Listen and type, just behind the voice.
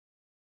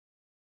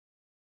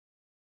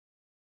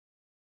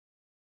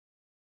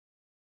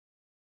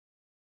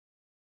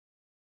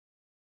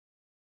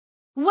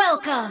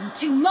Welcome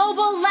to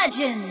Mobile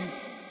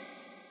Legends!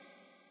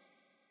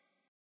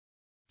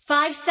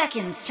 5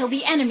 seconds till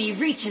the enemy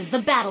reaches the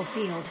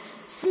battlefield.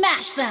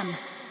 Smash them!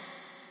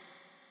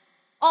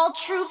 All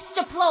troops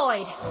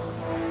deployed!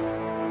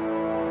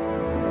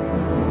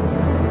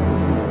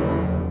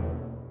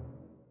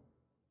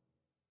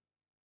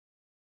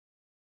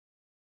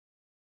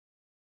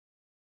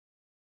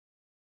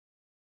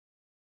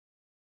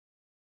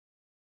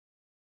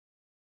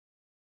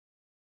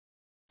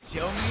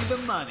 Show me the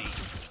money.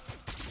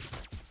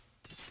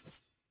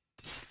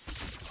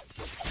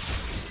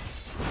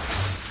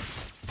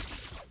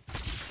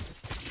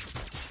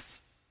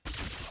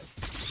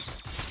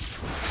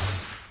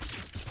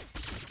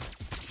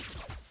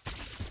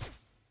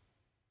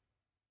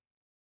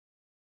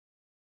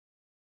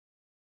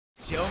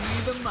 Show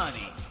me the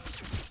money.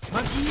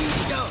 Monkey,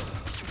 go!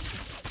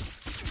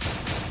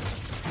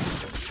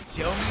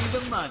 Show me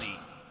the money.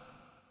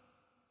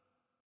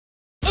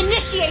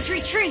 Initiate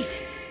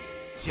retreat!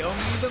 Show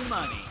me the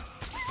money.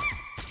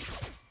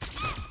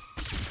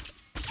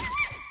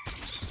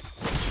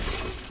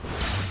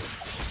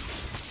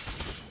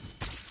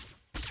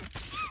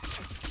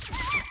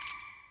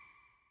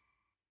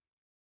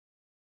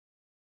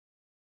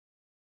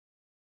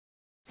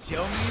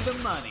 Show me the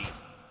money.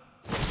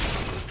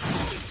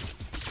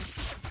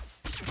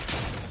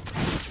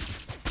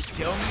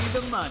 Show me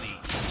the money.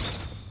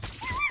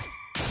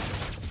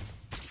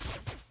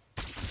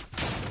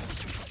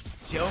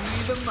 Show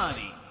me the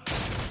money.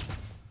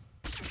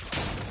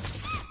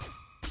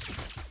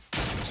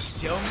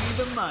 Show me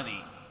the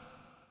money.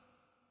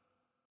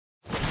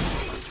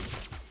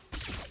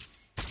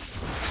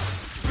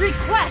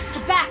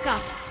 Request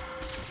backup!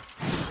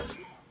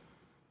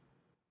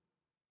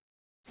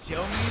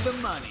 Show me the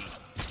money.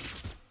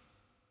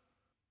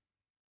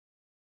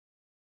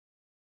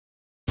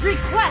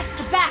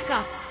 Request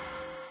backup!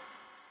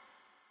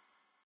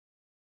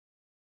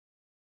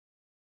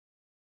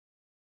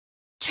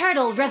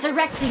 Turtle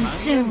resurrecting Money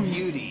soon. and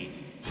beauty.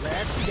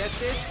 Let's get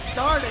this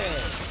started.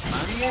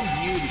 Money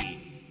and beauty.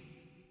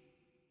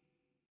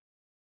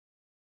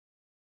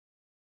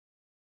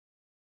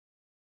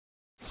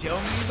 Show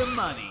me the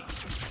money.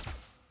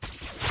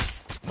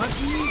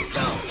 Monkey,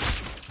 go!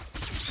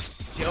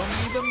 Show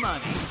me the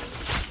money.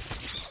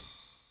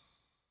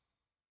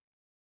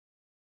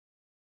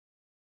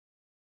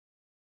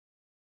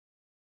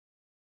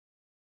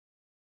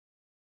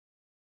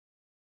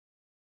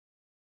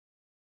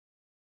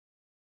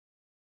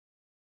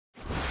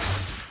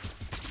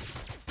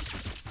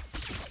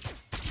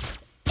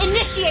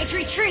 Initiate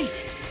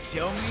retreat!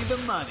 Show me the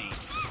money.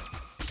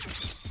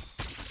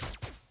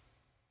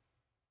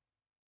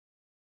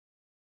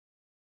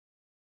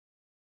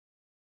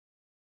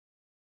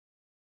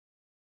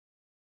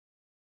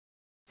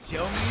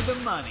 Show me the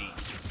money.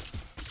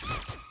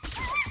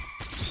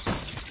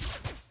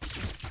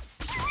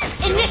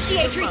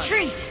 Initiate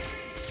retreat!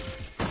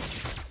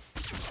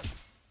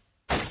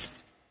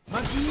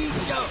 Monkey,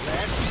 go!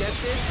 Let's get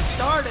this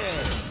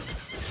started.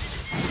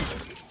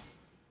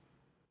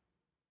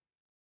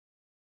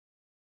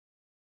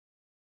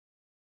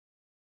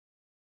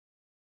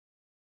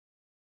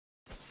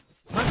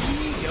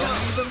 Monkey, show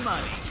me the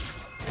money.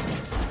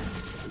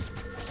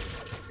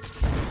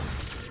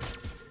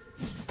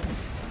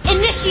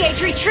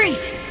 Initiate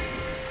retreat!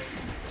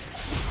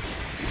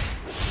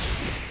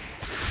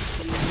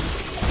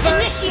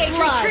 Initiate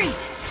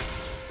retreat!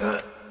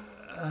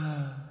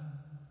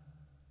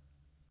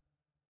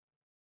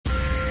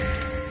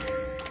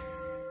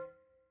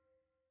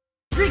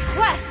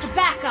 Request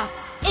backup!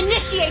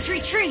 Initiate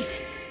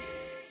retreat!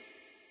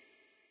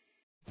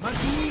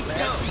 Monkey,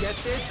 let's get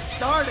this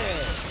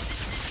started.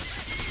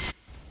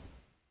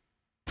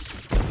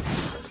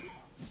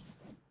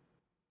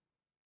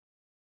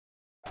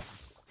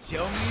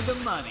 Show me the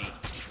money.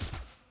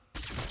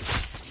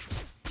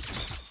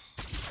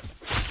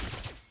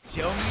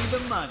 Show me the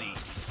money.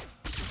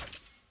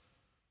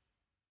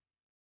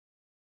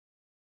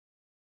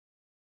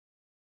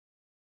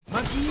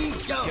 Monkey,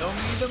 go! Show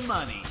me the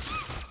money.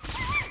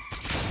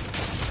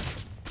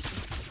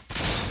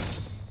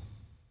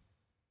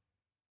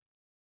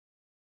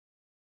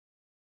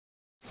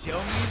 Show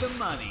me the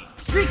money.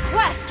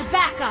 Request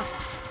backup!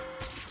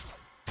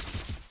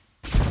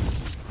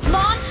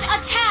 Launch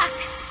attack!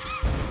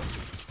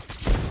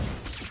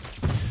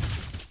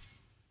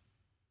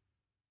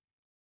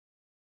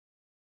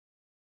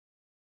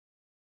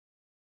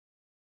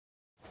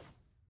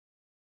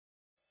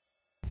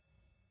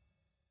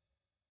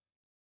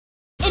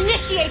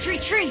 Initiate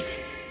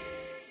retreat!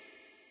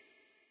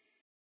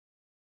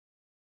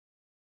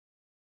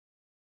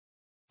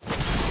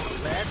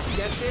 Let's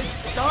get this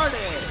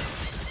started.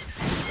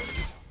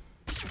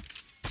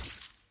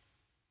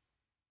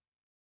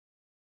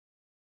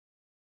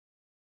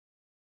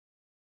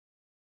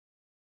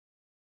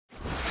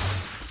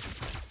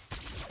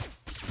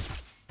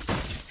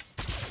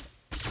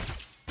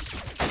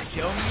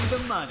 Show me the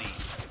money.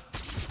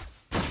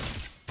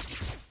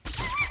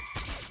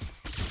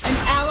 An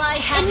ally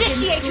has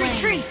Initiate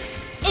retreat!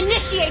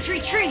 Initiate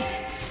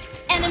retreat!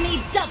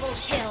 Enemy double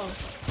kill!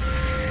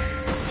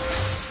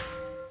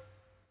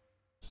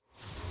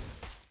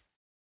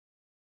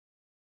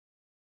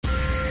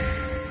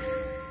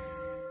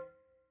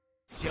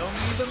 Show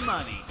me the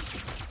money.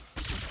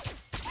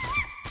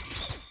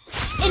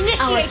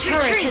 Our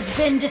turret has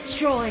been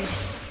destroyed.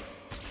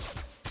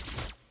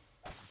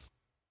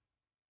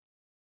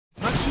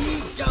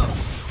 Monkey, go!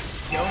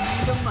 Show me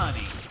the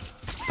money.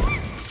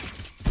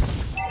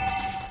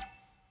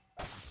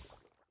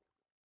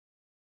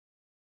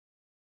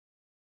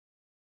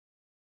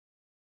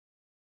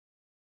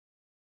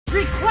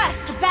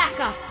 Request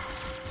backup.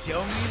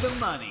 Show me the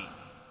money.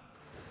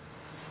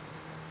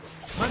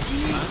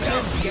 Monkey,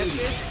 let's get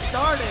this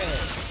started.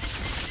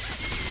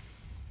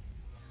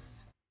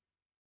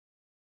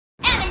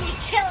 Enemy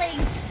killing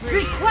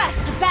spree.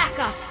 Request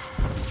backup.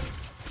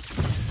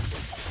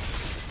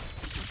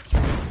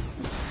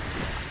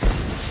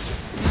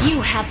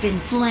 You have been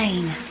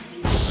slain.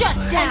 Shut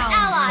down. An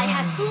ally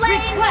has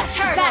slain. Request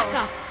the turtle.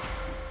 Backup.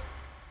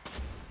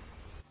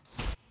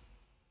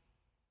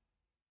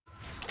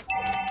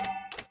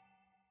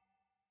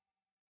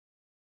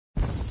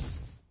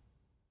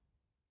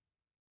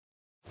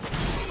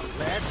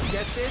 Let's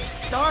get this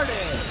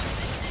started.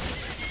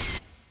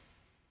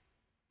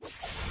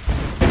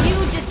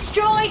 You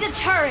destroyed a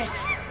turret.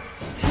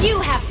 You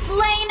have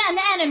slain an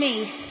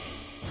enemy.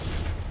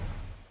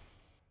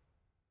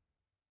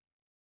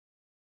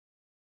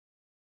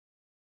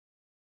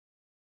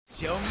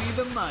 Show me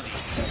the money.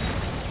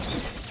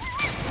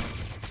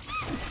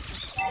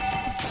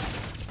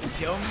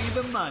 Show me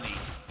the money.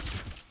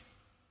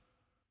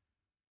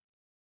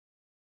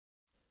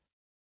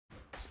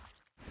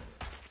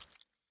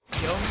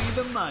 Show me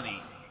the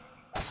money.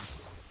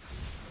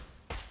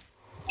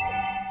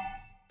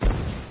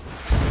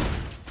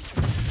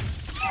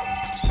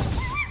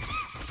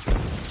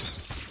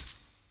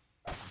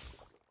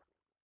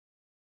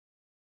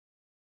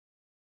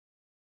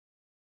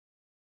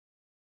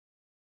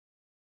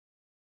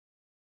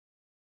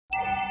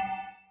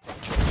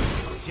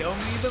 Show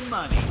me the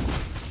money.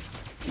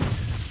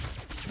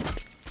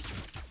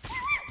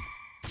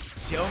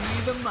 Show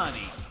me the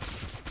money.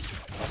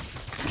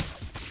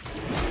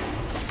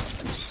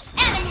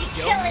 Enemy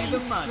Show me killing the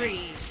money.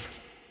 spree.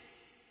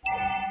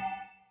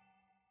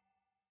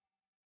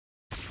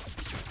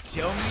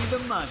 Show me the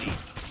money.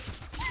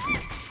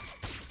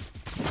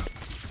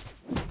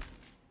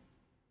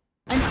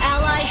 An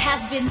ally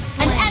has been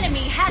slain. An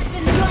enemy has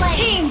been slain. Your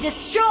team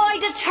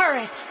destroyed a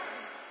turret.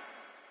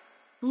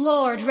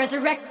 Lord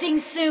resurrecting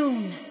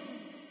soon.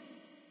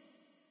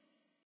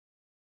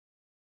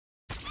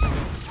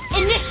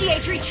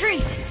 Initiate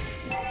retreat.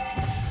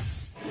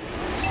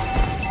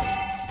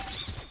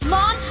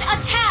 Launch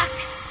attack.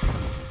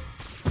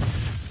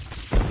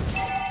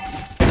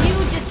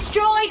 You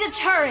destroyed a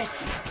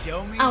turret.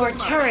 Show me Our the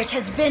turret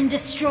has been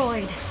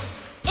destroyed.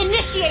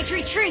 Initiate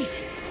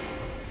retreat.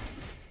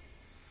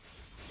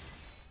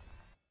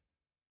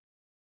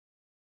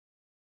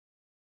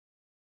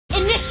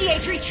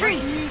 Initiate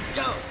retreat. Monkey,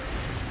 go!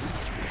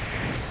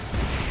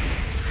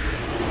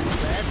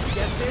 Let's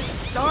get this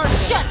started.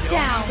 Shut Show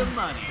down. me the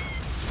money.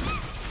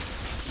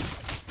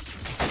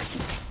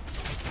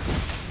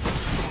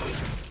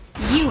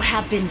 You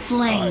have been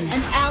slain.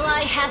 An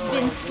ally has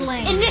been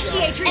slain.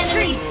 Initiate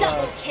retreat.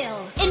 Double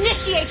kill.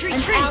 Initiate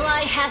retreat. An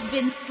ally has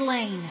been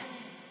slain.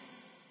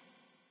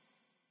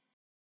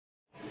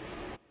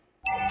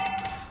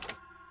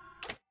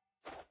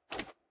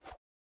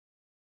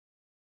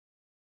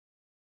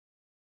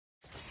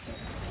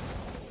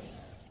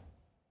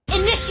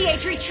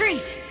 Initiate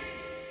retreat.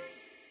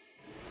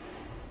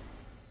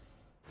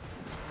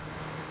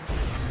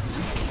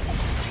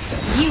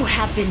 You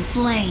have been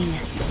slain.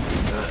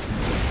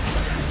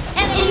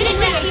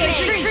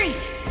 Initiate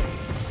retreat.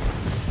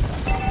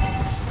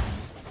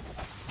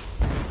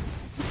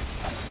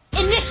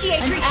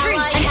 Initiate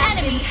retreat. An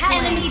enemy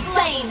has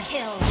slain.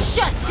 Kill.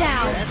 Shut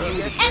down.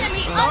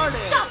 Enemy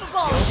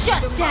unstoppable.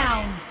 Shut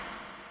down.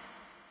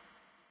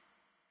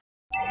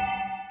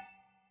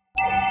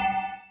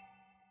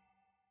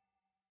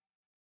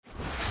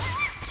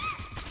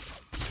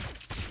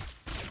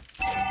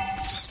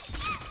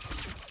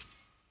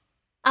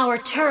 Our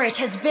turret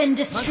has been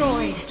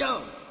destroyed. Monkey,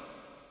 go!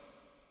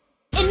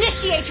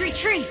 Initiate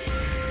retreat.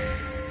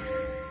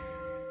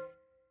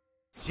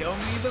 Show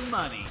me the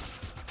money.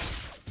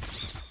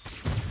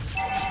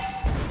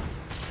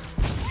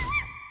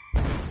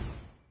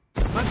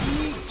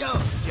 Monkey, go!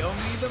 Show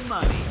me the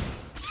money.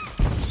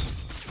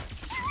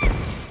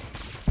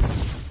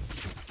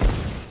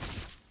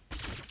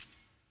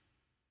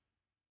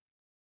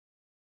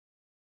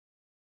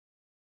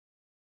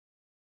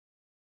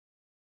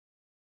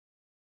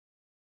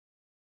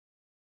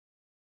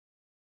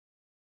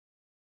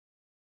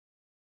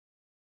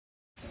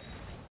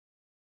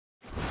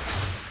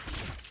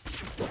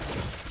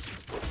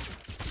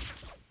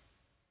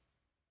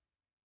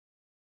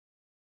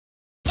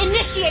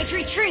 Initiate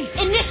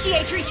retreat!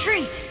 Initiate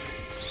retreat!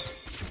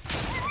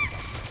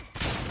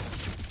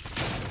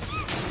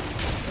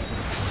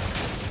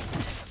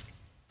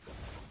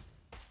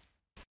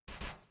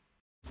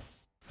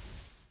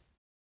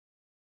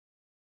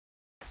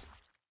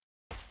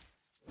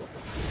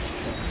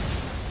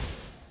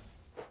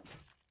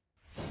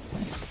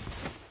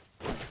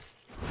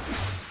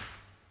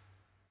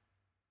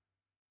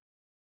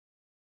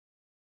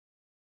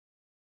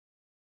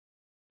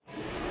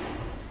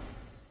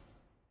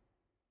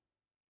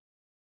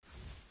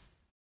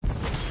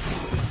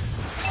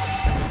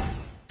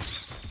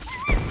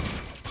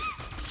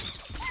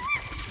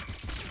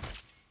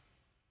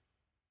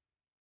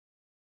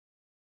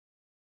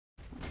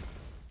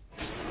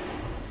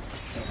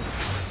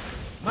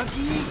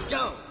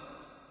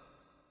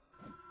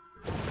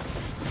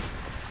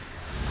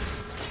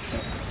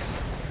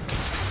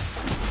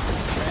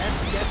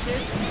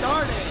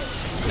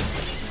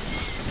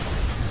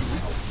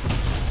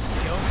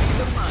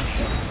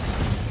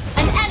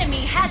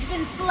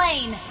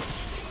 slain.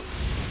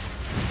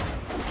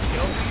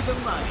 Show me the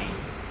money.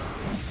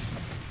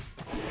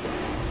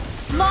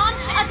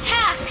 Launch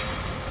attack.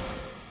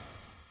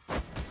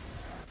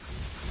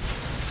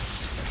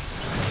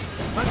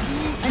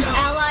 An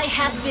ally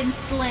has been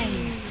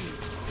slain.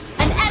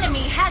 An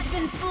enemy has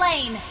been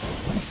slain.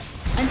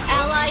 An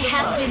ally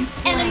has been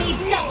slain.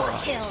 Enemy double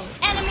kill.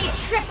 Enemy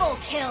triple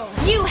kill.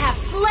 You have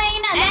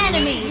slain an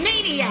enemy.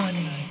 Maniac.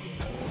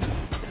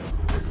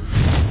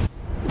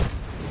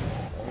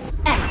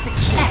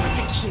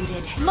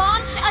 Executed.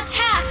 Launch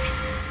attack.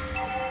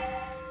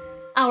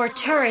 Our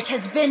turret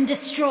has been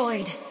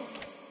destroyed.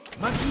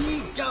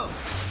 Monkey, go!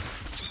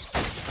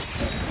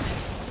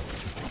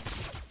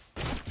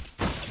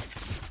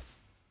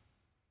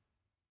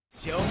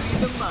 Show me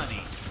the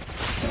money.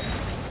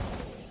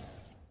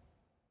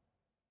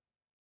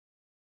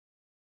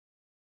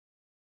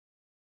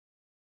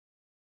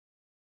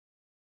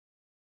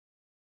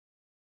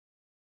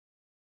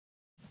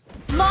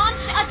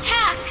 Launch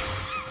attack!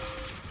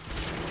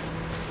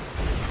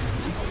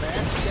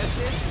 Let's get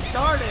this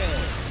started.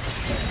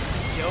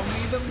 Show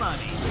me the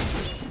money.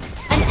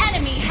 An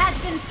enemy has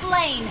been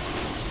slain.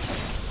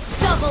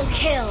 Double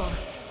kill.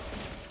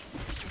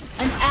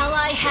 An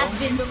ally has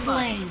been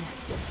slain.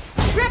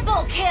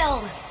 Triple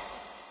kill.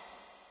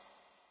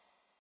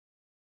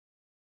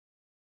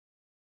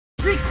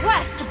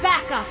 Request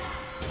backup.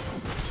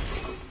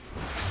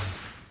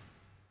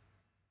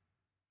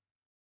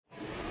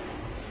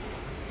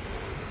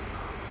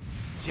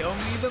 Show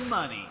me the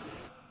money.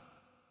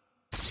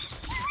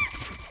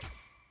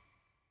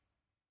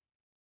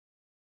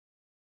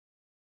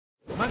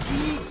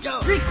 Monkey,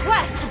 go!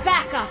 Request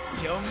backup.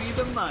 Show me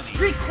the money.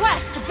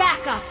 Request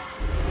backup.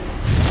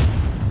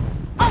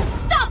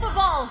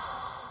 Unstoppable!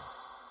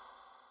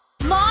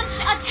 Launch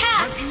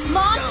attack!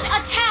 Launch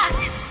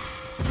attack!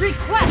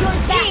 Request your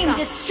team backup.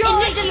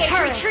 Destroy the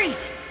turret.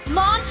 Retreat.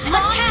 Launch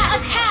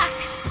attack!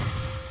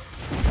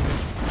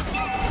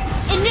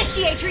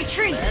 Initiate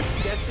retreat.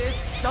 Let's get this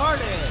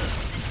started.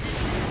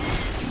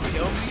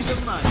 Show me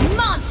the money.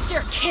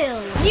 Monster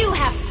kill! You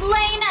have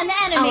slain an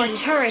enemy! Our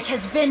turret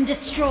has been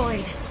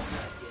destroyed.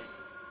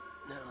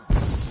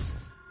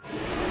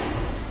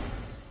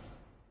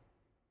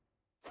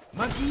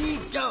 Monkey,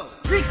 go!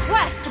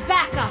 Request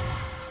backup!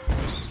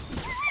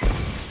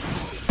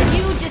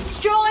 You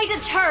destroyed a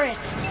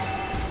turret!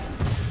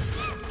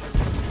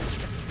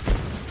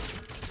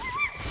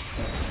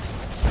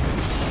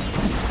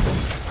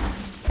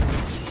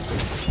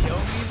 Show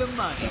me the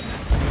money.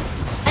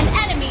 An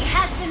enemy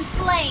has been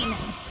slain!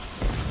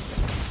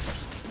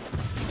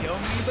 Show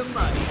me the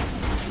money.